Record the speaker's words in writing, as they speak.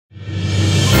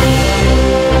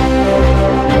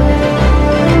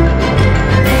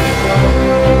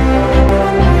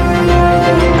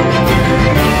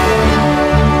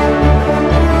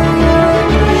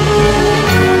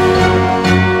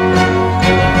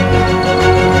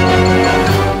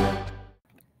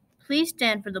please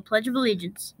stand for the Pledge of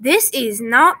Allegiance. This is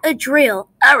not a drill.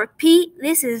 I repeat,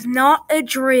 this is not a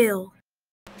drill.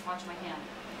 Watch my hand.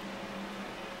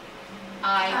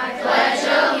 I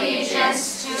pledge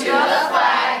allegiance to the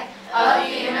flag of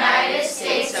the United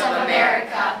States of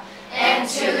America and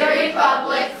to the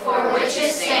republic for which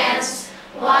it stands,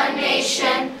 one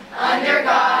nation, under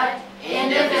God,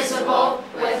 indivisible,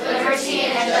 with liberty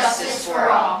and justice for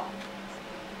all.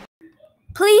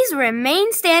 Please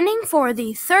remain standing for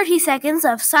the 30 seconds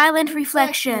of silent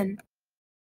reflection.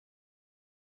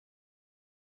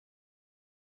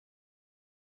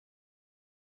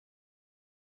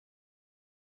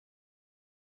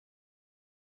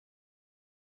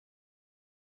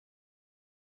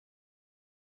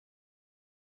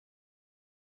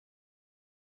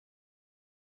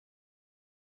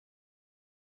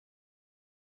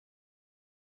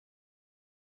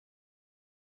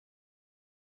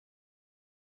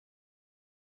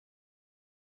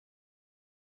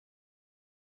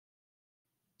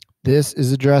 This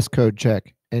is a dress code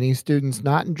check. Any students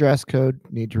not in dress code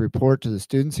need to report to the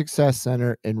Student Success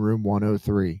Center in room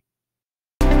 103.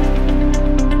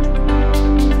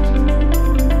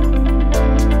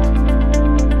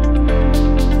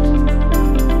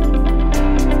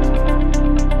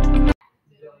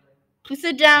 Please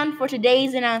sit down for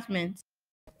today's announcements.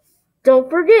 Don't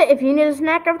forget, if you need a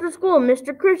snack after school,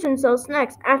 Mr. Christian sells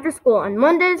snacks after school on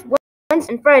Mondays, Wednesdays,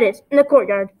 and Fridays in the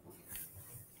courtyard.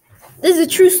 This is a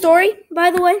true story, by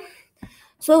the way.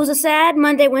 So it was a sad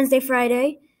Monday, Wednesday,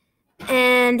 Friday,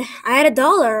 and I had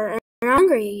 $1 and I'm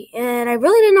hungry, and I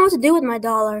really didn't know what to do with my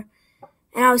 $1.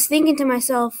 And I was thinking to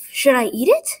myself, should I eat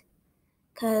it?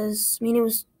 Because, it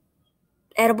was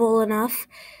edible enough.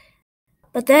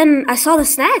 But then I saw the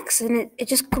snacks, and it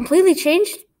just completely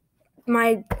changed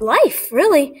my life,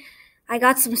 really. I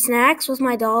got some snacks with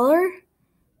my $1,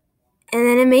 and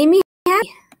then it made me happy.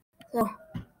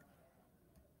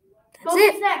 So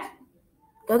that's it.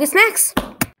 Go get snacks.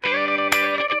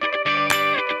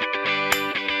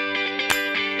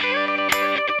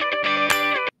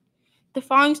 The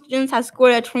following students have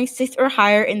scored a 26 or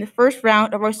higher in the first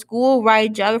round of our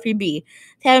school-wide Geography B.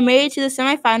 They have made it to the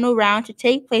semifinal round to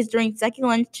take place during second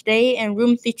lunch today in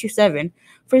room 327.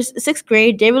 For 6th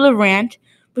grade, David Laurent.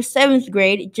 For 7th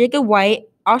grade, Jacob White,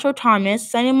 Otto Thomas,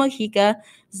 Sunny Mojica,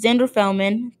 Xander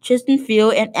Fellman, Tristan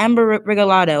Field, and Amber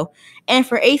Regalado. And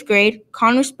for 8th grade,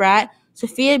 Connor Spratt,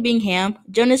 Sophia Bingham,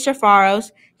 Jonas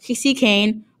Shafaros, Casey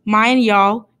Kane, Mayan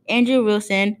Yall, Andrew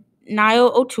Wilson,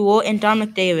 Niall O'Toole, and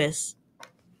Dominic Davis.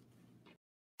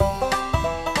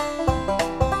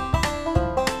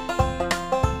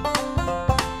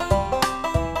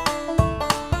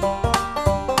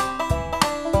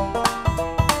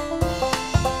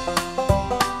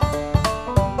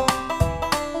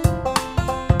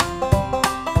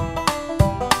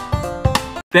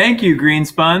 Thank you,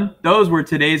 Greenspun. Those were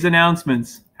today's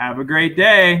announcements. Have a great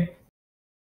day.